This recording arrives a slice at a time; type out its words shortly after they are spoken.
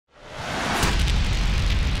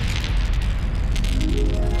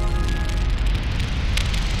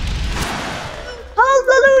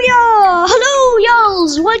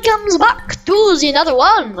guys, welcome back to another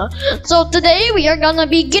one. So today we are gonna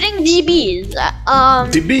be getting the bees.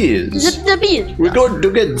 The bees? The bees. We're going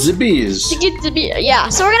to get the bees. To get the bees, yeah.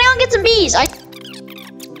 So we're gonna go get some bees.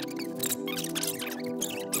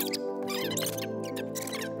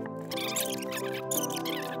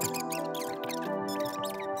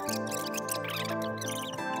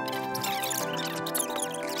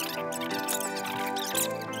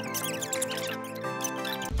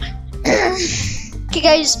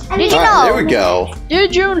 Okay guys, did you know? There we go.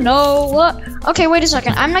 Did you know what? Okay, wait a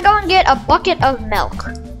second. I'm gonna go and get a bucket of milk.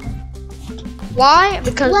 Why?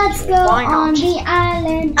 Because let's go on the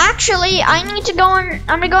island. Actually, I need to go and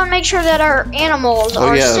I'm gonna go and make sure that our animals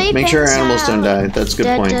are safe. Oh yeah, make sure our animals don't die. That's a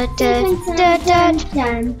good point. Okay,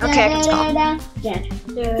 let's go.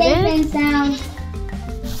 Safe and sound.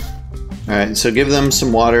 Alright, so give them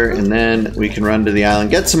some water and then we can run to the island.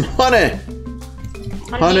 Get some honey!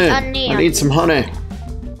 Honey! I need some honey.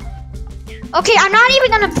 Okay, I'm not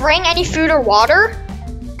even gonna bring any food or water.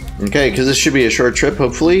 Okay, because this should be a short trip,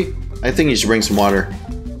 hopefully. I think you should bring some water.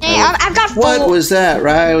 Hey, I've got food. What was that?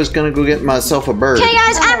 Right, I was gonna go get myself a bird. Okay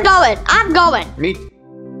guys, I'm going. Me.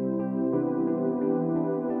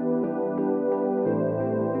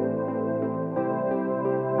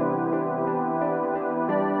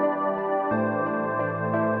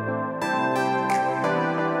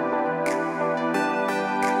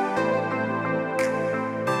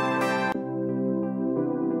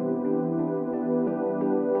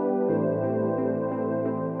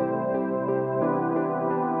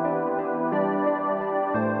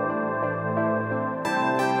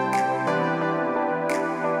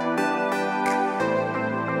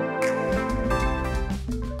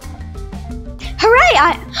 Hooray!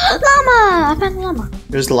 Llama! I found the llama.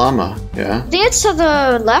 There's the llama, yeah. I think it's to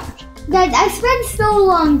the left. Guys, I spent so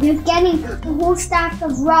long just getting the whole stack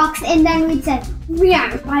of rocks, and then we said, we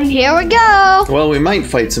have to fight. Here we go. Well, we might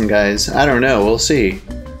fight some guys. I don't know. We'll see.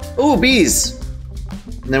 Ooh, bees!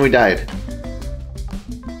 And then we died.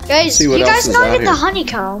 Guys, you guys know I get the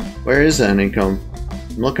honeycomb. Where is the honeycomb?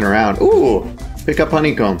 I'm looking around. Ooh! Pick up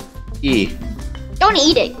honeycomb. E. Don't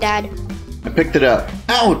eat it, Dad. I picked it up.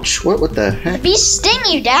 Ouch! What the heck? Bees sting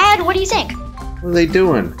you, Dad. What do you think? What are they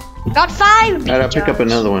doing? Got 5 bees. Alright, I'll pick up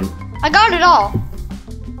another one. I got it all.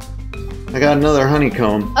 I got another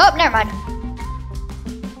honeycomb. Oh, never mind.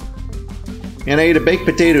 And I ate a baked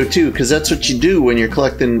potato too, because that's what you do when you're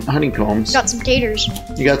collecting honeycombs. Got some taters.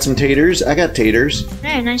 You got some taters? I got taters.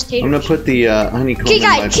 Yeah, nice taters. I'm gonna put the honeycomb Okay, in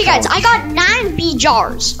my guys, pouch. I got 9 bee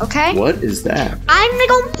jars. Okay. What is that? I'm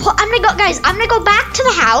gonna go back to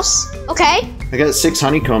the house. Okay. I got 6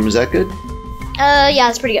 honeycombs. Is that good? Yeah,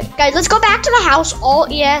 that's pretty good. Guys, let's go back to the house. Oh,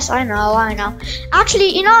 yes, I know.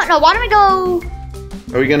 Actually, you know what? No, why don't we go...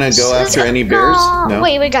 Are we gonna go after any bears? No.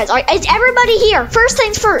 Wait, guys. All right, is everybody here? First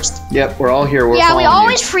things first. Yep, we're all here. We're yeah, we following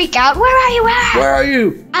always freak out. Where are you? Where are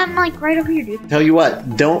you? I'm like right over here, dude. Tell you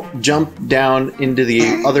what, don't jump down into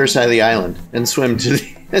the other side of the island and swim to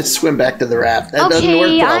the swim back to the raft. That doesn't work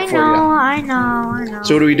well for you. I know.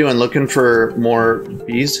 So what are we doing? Looking for more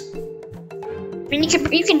bees? I mean,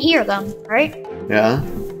 you can hear them, right? Yeah,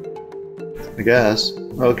 I guess.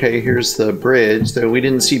 Okay, here's the bridge. So we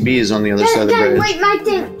didn't see bees on the other side of the bridge. Wait, my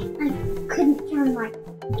thing. I couldn't turn my...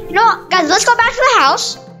 You know what, guys, let's go back to the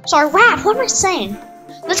house. Sorry, raft, what am I saying?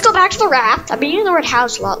 Let's go back to the raft. I've been using the word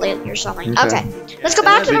house a lot lately or something. Okay. Let's go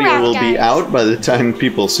back to the raft, That video will guys. be out by the time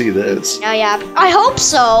people see this. Oh, yeah. I hope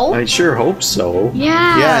so. I sure hope so.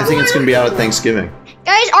 Yeah. Yeah, I think it's going to be out at Thanksgiving.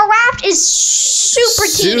 Guys, our raft is super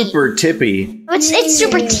teeny. Super tippy. It's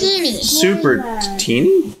super teeny. Super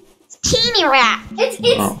teeny? Teeny raft. It's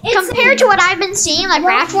Compared to what I've been seeing, like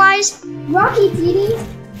raft-wise. Rocky Teeny.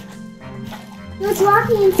 It's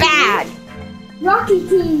Rocky and Bad. Rocky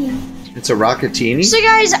Teeny. It's a rocketini? So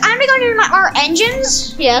guys, I'm gonna do our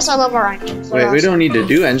engines. Yes, I love our engines. Wait, we don't need to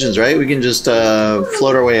do engines, right? We can just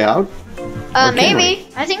float our way out? Maybe.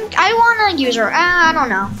 I think I want to use our... I don't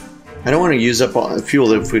know. I don't want to use up all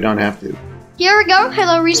fuel if we don't have to. Here we go.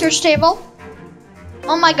 Hello, research table.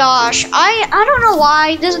 Oh my gosh, I don't know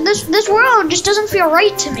why this world just doesn't feel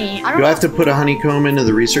right to me. I don't Do know. I have to put a honeycomb into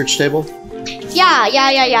the research table? Yeah.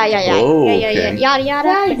 Oh, okay. Yada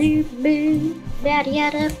yada doo boo. Yada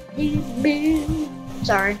yada doo boo.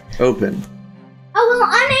 Sorry. Open. I will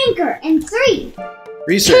unanchor in 3.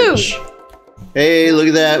 Research. 2. Hey, look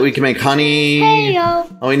at that. We can make honey. Hey yo.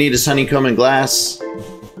 All we need is honeycomb and glass.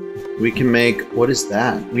 We can make, what is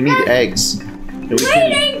that? We need eggs. And we can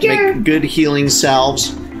make good healing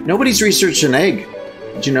salves. Nobody's researched an egg.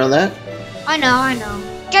 Did you know that? I know.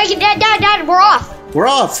 Okay, Dad, we're off. We're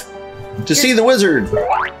off to see the wizard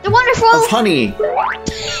The wonderful. of honey.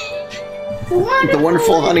 The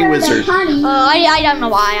wonderful honey wizard. I don't know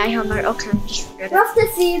why. I don't know. Okay, just forget it. Love to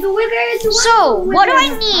see the wizard. So, what do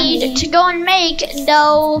I need to go and make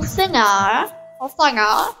no thinger?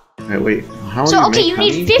 Wait, wait. How So, do okay, make you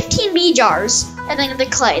honey? need 15 bee jars and then the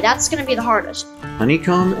clay. That's gonna be the hardest.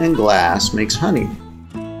 Honeycomb and glass makes honey.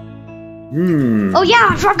 Oh yeah,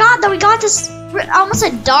 I forgot that we got this. I almost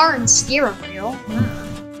said darn steering wheel.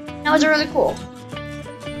 That was really cool.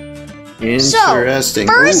 Interesting.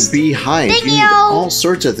 first Oh, beehive. You need thingio- all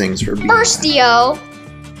sorts of things for beehive. Firstio.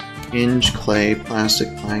 Hinge, clay,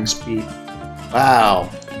 plastic, planks, bead. Wow.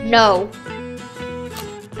 No.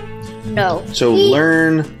 No. So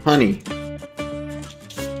learn honey.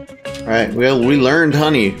 Alright, well, we learned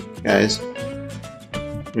honey, guys.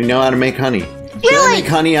 We know how to make honey. Should I Really? make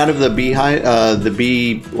honey out of the beehive, the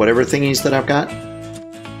bee, whatever thingies that I've got?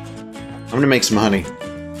 I'm gonna make some honey.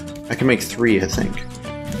 I can make 3, I think.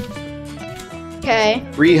 Okay.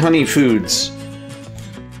 3 honey foods.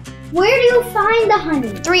 Where do you find the honey?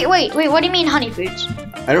 3. Wait. What do you mean honey foods?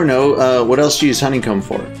 I don't know, what else do you use honeycomb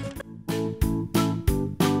for?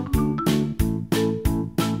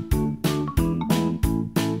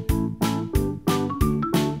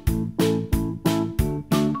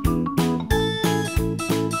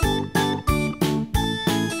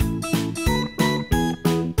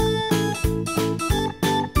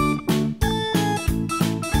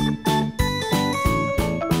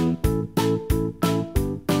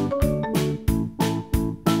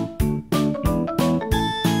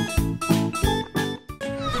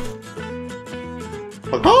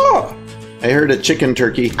 I heard a chicken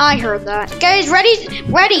turkey. I heard that. Guys,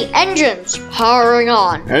 ready. Engines powering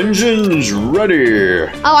on. Engines ready.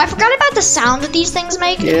 Oh, I forgot about the sound that these things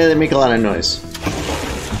make. Yeah, they make a lot of noise.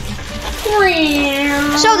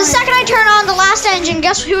 So the second I turn on the last engine,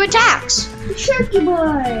 guess who attacks? Sharky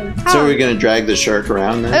boy. So we're gonna drag the shark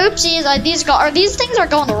around then? Oopsies, these things are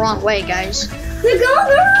going the wrong way, guys. We're going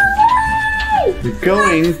the wrong way. We're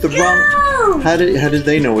going the wrong. How did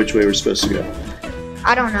they know which way we're supposed to go?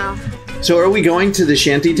 I don't know. So are we going to the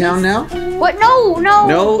Shanty Town now? What? No.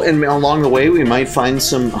 No, and along the way we might find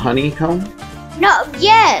some honeycomb? No,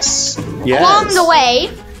 yes. Yes. Along the way.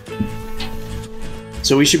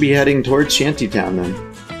 So we should be heading towards Shanty Town then.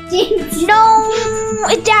 No.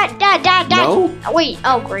 Dad. No? Wait.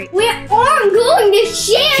 Oh, great. We are going to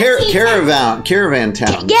Shanty Caravan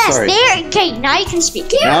Town. Yes, Sorry. there. Okay, now you can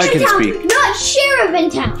speak. Now I can Town, speak. Not Sheridan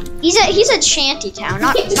Town. He said Shanty Town,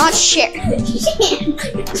 not Chanting Town.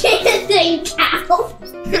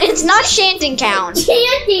 It's not Shanty Town.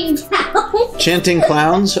 Chanting Town. Chanting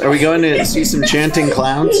clowns? Are we going to see some chanting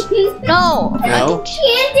clowns? No. No?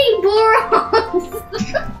 Chanting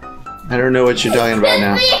borons. I don't know what you're talking about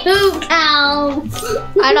now. Who cows?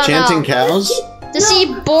 I don't Chanting know. cows? To see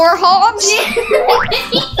boar hogs?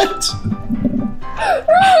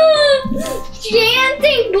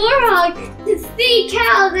 Chanting borons to see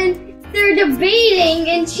cows, and they're debating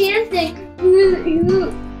and chanting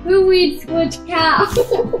who eats which cow.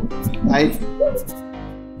 I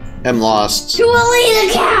am lost. Who will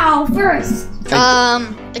eat a cow first? The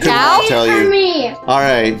Couldn't cow? tell For you. me.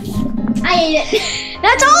 Alright. I ate it.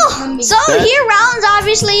 That's all. So here, Rounds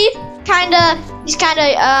obviously he's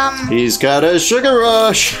He's got a sugar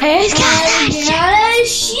rush. he's got a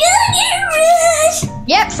sugar rush.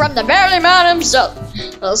 Yep, from the barely man himself.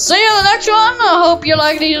 I'll see you in the next one. I hope you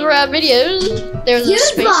like these rap videos. There's a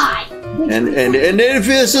space. Goodbye. And if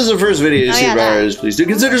this is the first video you see of that. ours, please do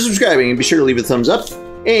consider subscribing and be sure to leave a thumbs up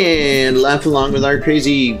and laugh along with our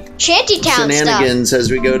crazy Shantytown shenanigans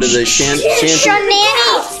as we go to the stuff.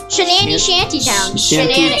 Shanty Shantytown.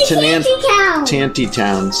 Tanty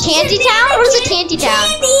Towns. Candytown? What is a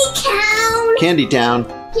Tantytown? Candy Town.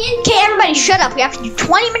 Okay, everybody, shut up. We have to do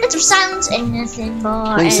 20 minutes of silence and nothing more.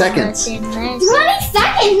 20 and seconds. nothing 20 less.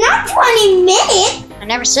 seconds, not 20 minutes. I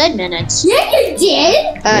never said minutes. Yeah, you did.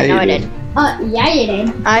 Yeah, No, you I did. did. Yeah, you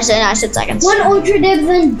did. I said seconds. One ultra dibs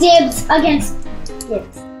and dibs against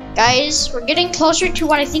dibs. Guys, we're getting closer to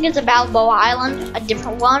what I think is the Balboa Island, a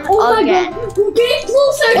different one Oh again. my god, we're getting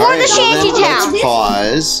closer. Or the Alright, so then Shanty Town. let's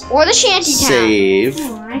pause. Or the Shantytown. Save.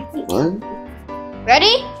 Oh, What?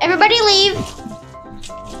 Ready? Everybody leave.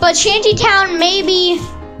 But Shantytown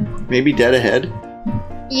Maybe dead ahead?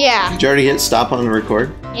 yeah. Did you already hit stop on the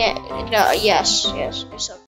record? Yeah, no, yes. So